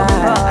 oh,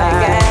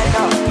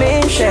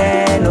 me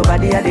share,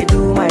 nobody a they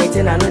do my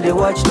thing. I know they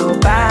watch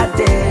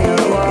nobody.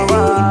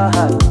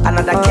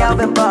 Another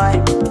Kelvin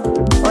Boy,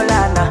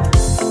 Olana.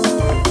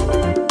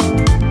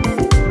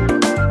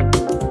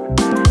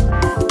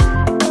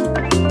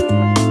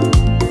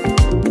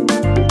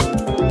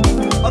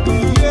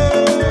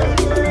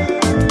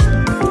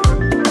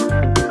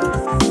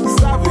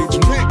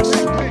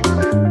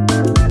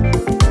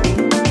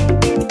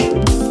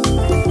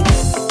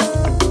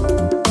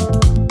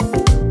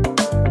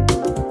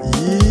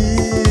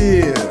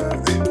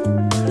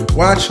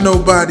 Watch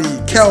Nobody,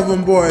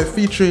 Kelvin Boy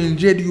featuring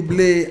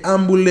Jedouble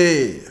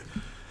Ambole.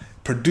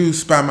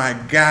 Produced by my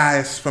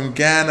guys from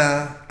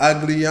Ghana,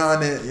 Ugly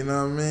on it, you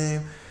know what I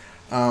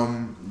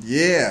mean?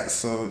 Yeah,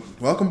 so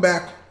welcome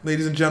back,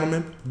 ladies and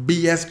gentlemen.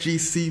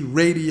 BSGC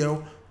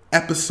Radio,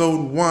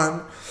 episode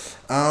 1.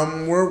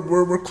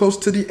 We're close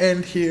to the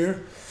end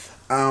here.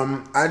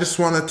 I just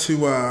wanted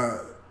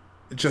to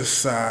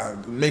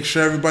make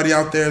sure everybody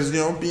out there is,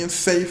 being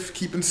safe,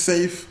 keeping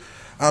safe,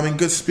 in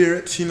good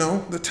spirits.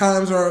 The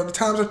times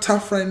are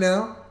tough right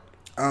now,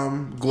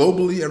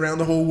 globally around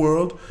the whole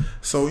world.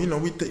 So we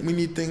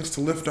need things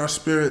to lift our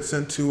spirits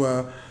and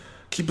to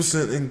keep us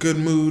in good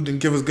mood and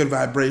give us good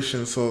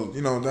vibrations. So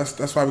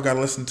that's why we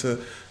gotta listen to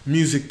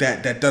music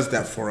that does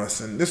that for us.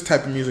 And this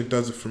type of music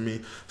does it for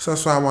me. So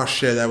that's why I want to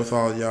share that with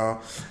all of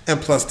y'all.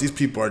 And plus, these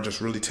people are just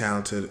really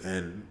talented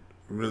and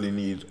really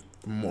need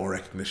more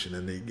recognition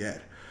than they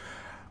get.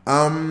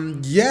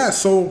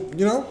 So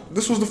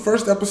this was the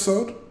first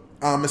episode.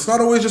 It's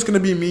not always just gonna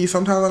be me.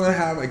 Sometimes I'm gonna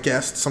have a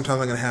guest. Sometimes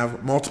I'm gonna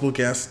have multiple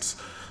guests.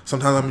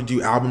 Sometimes I'm gonna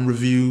do album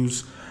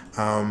reviews.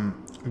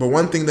 But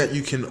one thing that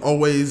you can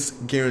always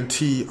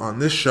guarantee on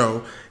this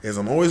show is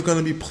I'm always going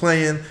to be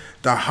playing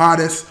the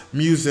hottest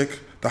music,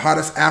 the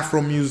hottest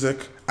Afro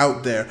music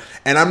out there.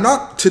 And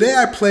today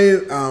I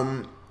played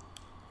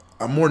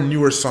more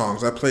newer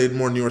songs. I played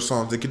more newer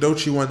songs. The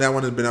Kidochi one, that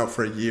one has been out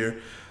for a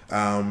year.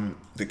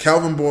 The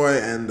Calvin Boy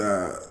and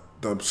the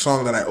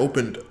song that I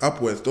opened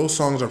up with, those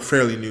songs are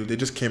fairly new. They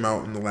just came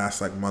out in the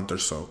last month or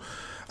so.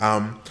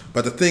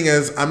 But the thing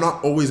is, I'm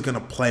not always going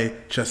to play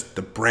just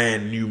the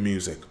brand new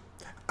music.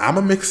 I'm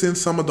going to mix in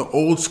some of the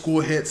old school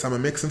hits. I'm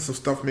going to mix in some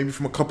stuff maybe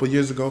from a couple of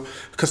years ago.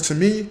 Because to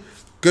me,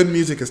 good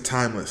music is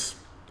timeless.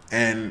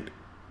 And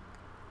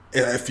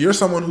if you're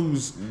someone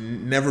who's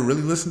never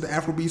really listened to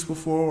Afrobeats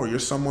before, or you're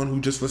someone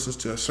who just listens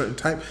to a certain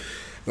type,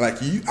 I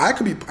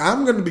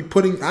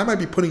might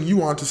be putting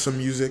you onto some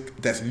music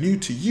that's new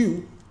to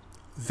you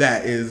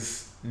that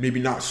is maybe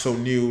not so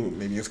new.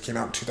 Maybe it came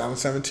out in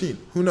 2017.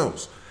 Who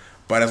knows?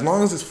 But as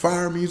long as it's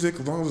fire music,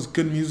 as long as it's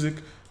good music,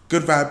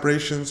 good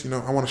vibrations,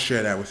 I want to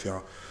share that with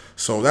y'all.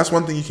 So that's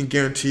one thing you can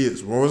guarantee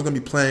is we're always going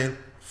to be playing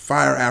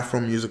fire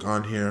Afro music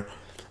on here.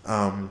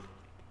 And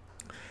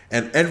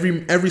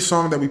every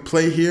song that we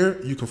play here,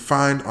 you can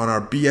find on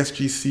our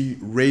BSGC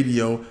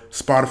Radio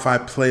Spotify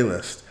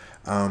playlist.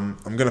 I'm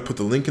going to put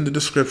the link in the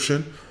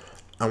description.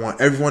 I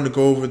want everyone to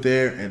go over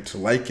there and to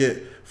like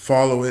it,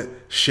 follow it,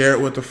 share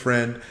it with a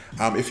friend.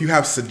 If you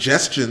have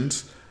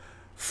suggestions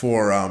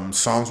for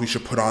songs we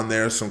should put on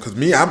there,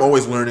 because I'm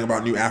always learning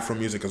about new Afro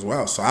music as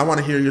well. So I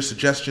want to hear your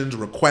suggestions,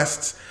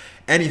 requests,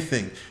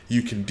 anything.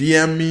 You can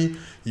DM me,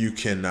 you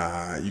can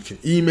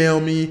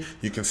email me,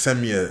 you can send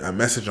me a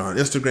message on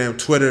Instagram,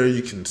 Twitter,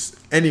 you can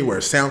anywhere,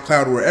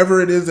 SoundCloud, wherever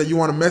it is that you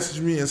want to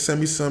message me and send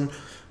me some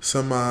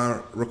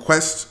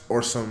requests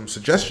or some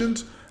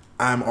suggestions.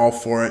 I'm all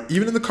for it.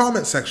 Even in the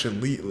comment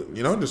section,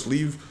 just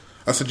leave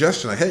a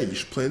suggestion like, hey, you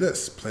should play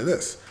this,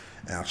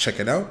 and I'll check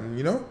it out. And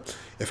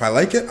if I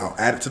like it, I'll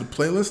add it to the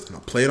playlist and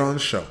I'll play it on the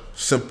show.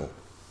 Simple.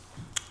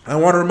 I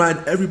want to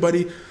remind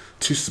everybody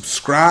to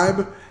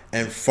subscribe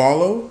and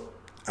follow.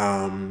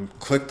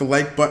 Click the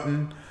like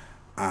button.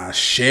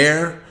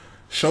 Share.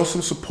 Show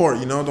some support.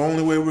 The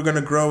only way we're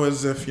gonna grow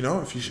is if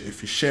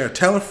you share.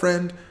 Tell a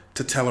friend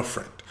to tell a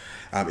friend.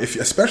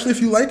 Especially if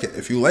you like it.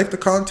 If you like the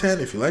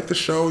content, if you like the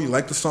show, you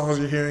like the songs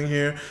you're hearing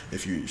here.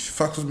 If you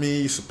fuck with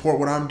me, you support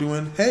what I'm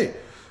doing. Hey,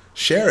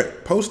 share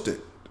it. Post it.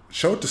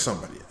 Show it to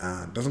somebody.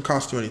 It doesn't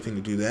cost you anything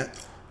to do that,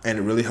 and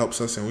it really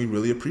helps us, and we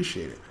really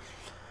appreciate it.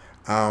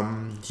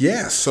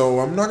 So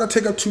I'm not gonna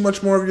take up too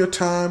much more of your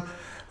time.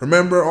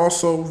 Remember,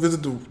 also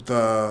visit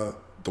the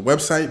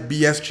website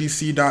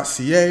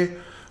bsgc.ca,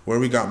 where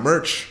we got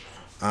merch.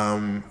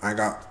 I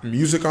got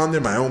music on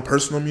there, my own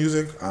personal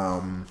music.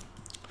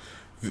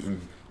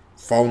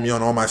 Follow me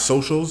on all my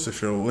socials.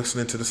 If you're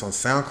listening to this on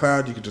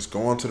SoundCloud, you can just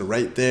go on to the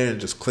right there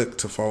and just click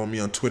to follow me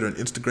on Twitter and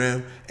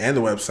Instagram, and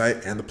the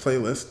website and the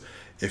playlist.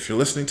 If you're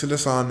listening to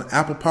this on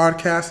Apple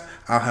Podcasts,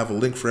 I'll have a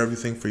link for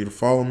everything for you to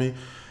follow me.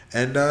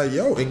 And,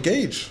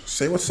 engage.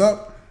 Say what's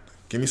up.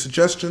 Give me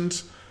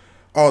suggestions.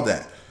 All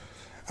that.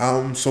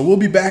 So we'll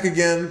be back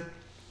again.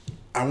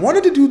 I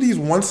wanted to do these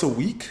once a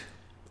week.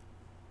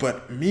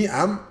 But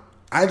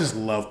I just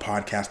love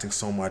podcasting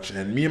so much.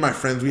 And me and my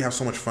friends, we have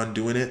so much fun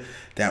doing it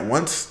that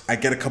once I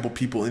get a couple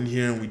people in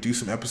here and we do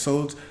some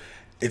episodes,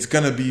 it's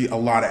going to be a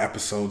lot of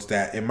episodes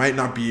that it might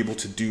not be able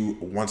to do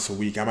once a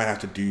week. I might have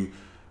to do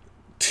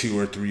 2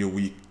 or 3 a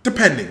week,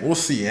 depending. We'll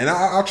see. And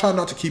I'll try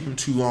not to keep them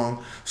too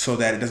long so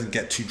that it doesn't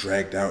get too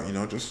dragged out.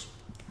 Just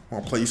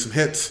want to play you some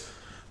hits,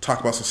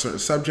 talk about some certain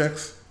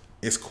subjects.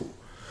 It's cool.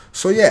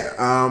 So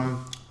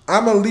I'm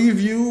going to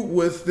leave you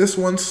with this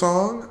one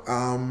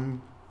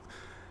song.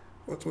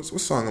 What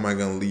song am I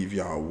going to leave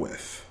y'all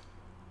with?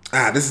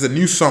 This is a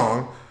new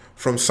song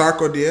from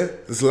Sarkodie,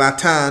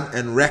 Zlatan,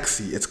 and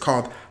Rexy. It's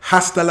called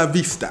Hasta la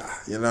Vista.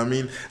 You know what I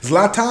mean?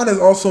 Zlatan is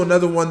also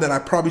another one that I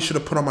probably should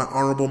have put on my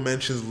honorable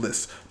mentions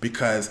list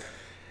because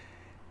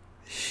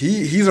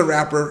he's a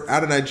rapper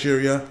out of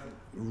Nigeria.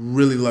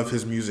 Really love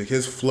his music.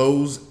 His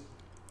flows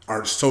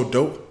are so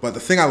dope. But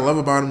the thing I love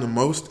about him the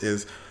most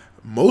is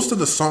most of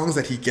the songs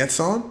that he gets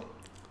on,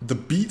 the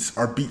beats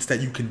are beats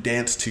that you can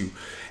dance to.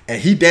 And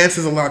he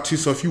dances a lot too,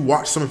 so if you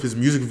watch some of his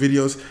music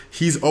videos,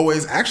 he's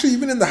always, actually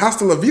even in the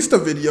Hasta La Vista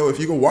video, if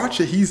you go watch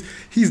it, he's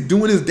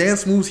doing his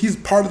dance moves. He's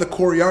part of the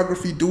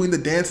choreography, doing the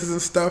dances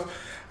and stuff.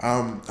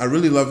 I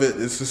really love it.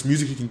 It's just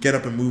music you can get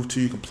up and move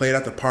to. You can play it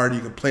at the party.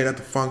 You can play it at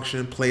the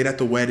function. Play it at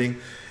the wedding.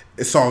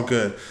 It's all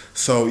good.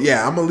 So,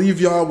 yeah, I'm going to leave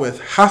y'all with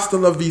Hasta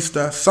La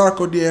Vista,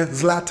 Sarkodie,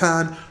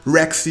 Zlatan,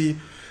 Rexy.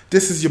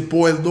 This is your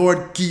boy,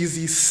 Lord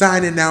Geezy,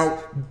 signing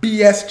out.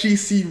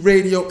 BSGC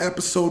Radio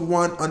Episode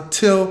 1.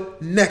 Until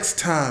next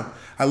time,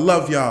 I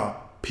love y'all.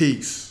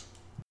 Peace.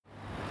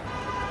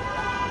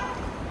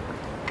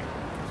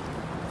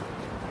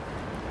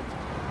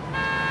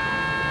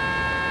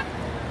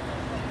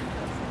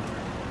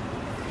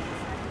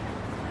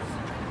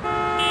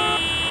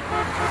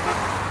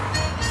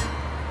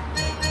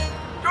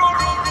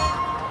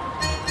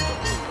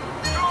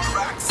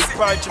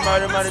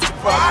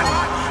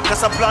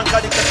 Casablanca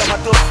di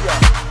Catamatopia.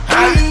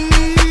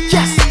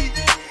 Yes.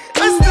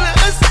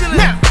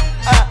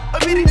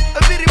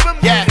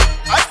 Yeah.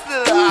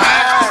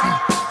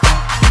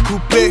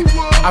 Coupe,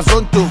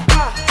 Azonto,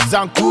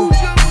 Zanku,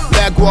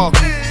 Legwalk,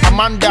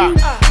 Amanda,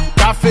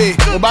 Cafe,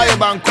 Obaye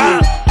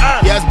Banku.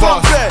 Yes,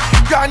 boss.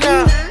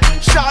 Ghana,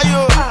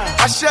 Shayo,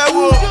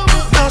 Ashewo,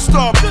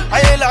 non-stop.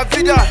 Aye la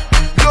vida,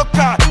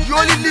 loca. You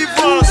only live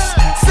once.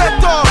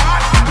 Set up.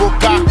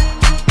 Boca,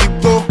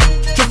 Igbo,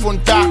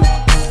 Chufunta,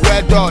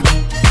 Red Dot,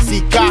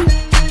 Sika,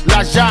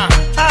 Laja,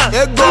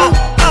 Ego,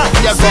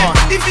 we are gone.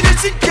 If you didn't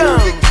sit down,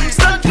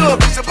 stand up.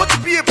 It's about to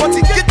be a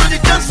party. Get on the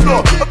dance floor.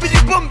 Up in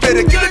the bomb,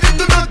 better. Kill it,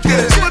 do not get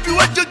it. So if you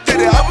want to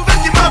get it, I will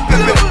make you my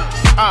baby.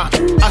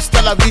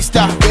 Hasta la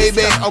vista,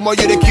 baby. Omo,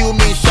 you the kill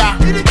me, sha.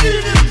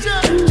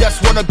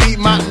 Just wanna beat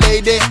my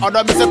lady.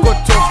 Other miss a good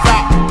to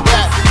stop.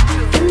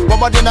 Yeah. One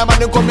more than I'm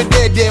gonna come with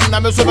them. Now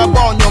I'm so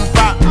born, young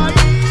fat.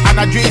 And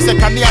I dream say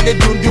can I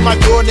do my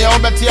drone or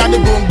better and the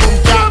boom boom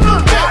cha.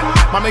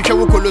 Mama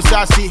show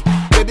Kolosasi.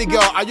 Baby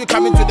girl, are you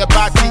coming to the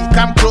party?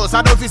 Come close,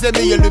 I don't feel say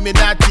me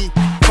Illuminati.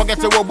 Forget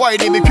the boy,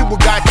 they make you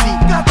Bugatti.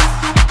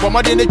 One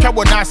more than the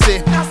trouble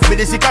nase. But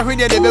the sika when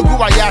they be go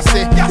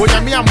ayase. When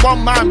I'm me and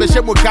one man be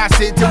shemu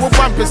kase. Te wo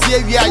pam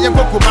pese ya yen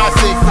ko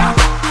kumase.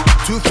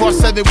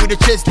 247 with the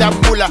chase that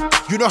mula.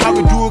 You know how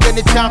we do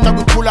anytime that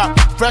we pull up.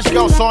 Fresh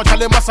girl song,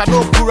 Charlie Massa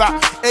no pura.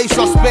 Ace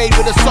or spade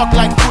with a sock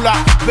like cooler.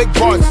 Big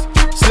boys,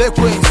 slave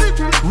queens,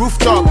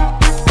 rooftop,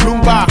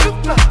 Bloomba,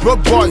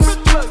 broke boys,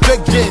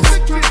 big jeans,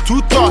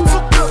 two thoughts,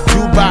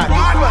 too bad.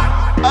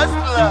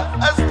 Hustler,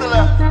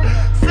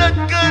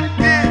 second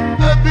day,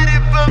 I be the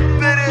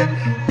bumpy,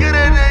 get a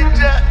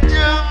ninja,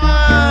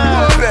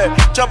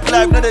 chop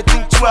life, not they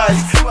think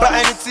twice. But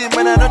anything,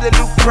 man, I know they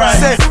look price.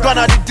 Say, gone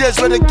are the days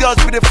where the girls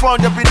be the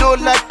phone, there be no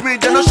light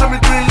print, they don't show me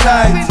green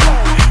light.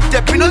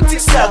 There be no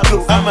things I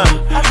go,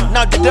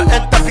 now they don't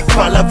enter big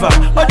palava.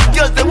 All the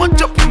girls, they want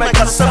chop in my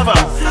cassava.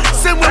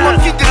 Same way my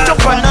kid, they chop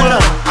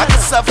banana. I can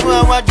suffer,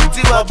 I want you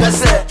to have a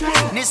set.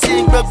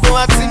 Nissin, but go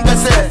out in the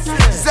set.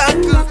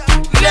 Zanku,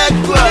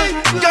 Legwa,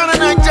 Ghana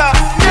Naija,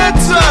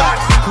 Network.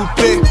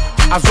 Coupe,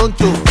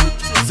 Azonto,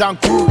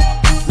 Zanku,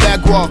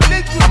 Legwa,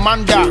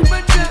 Amanda,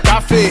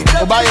 Cafe,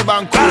 Obaye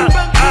Banku.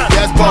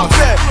 Yes, boss.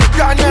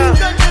 Ghana,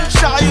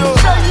 Shayo,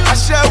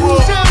 Ashewo,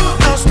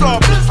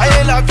 non-stop.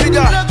 Aye la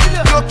vida,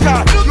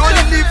 loca. You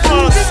only live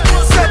once.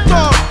 Set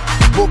up.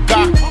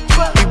 Boca,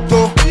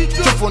 Igbo,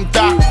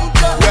 Chufunta,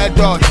 Red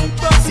Dot,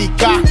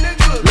 Sika,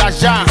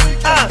 Laja,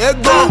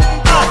 Ego,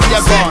 we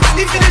are gone.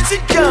 If you didn't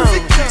sit down,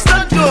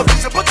 stand up.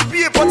 It's about to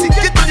be a party.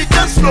 Get on the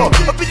dance floor.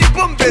 Up in the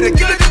bomb, better.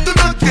 Kill it, do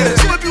not get it.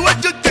 So if you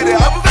want to get it,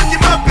 I will make you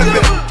my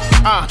baby.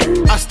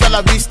 Hasta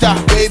la vista,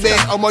 baby.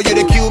 Omo, you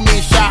the kill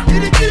me, sha.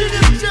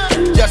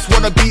 Just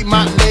wanna beat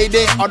my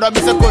lady. Other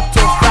miss a good to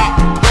stop.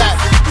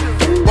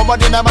 Yeah. One more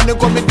than I'm gonna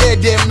come with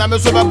them. Now I'm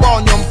so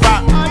born, young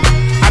fat.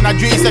 And I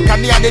dream say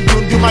can I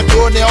do my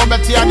drone or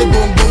better and the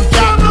boom boom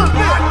cha.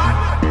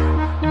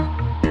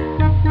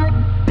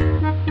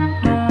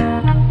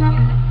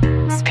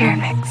 Spirit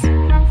Mix.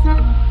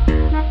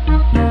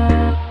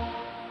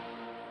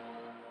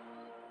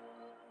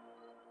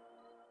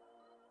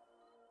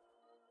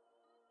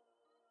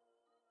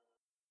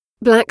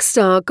 Black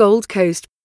Star Gold Coast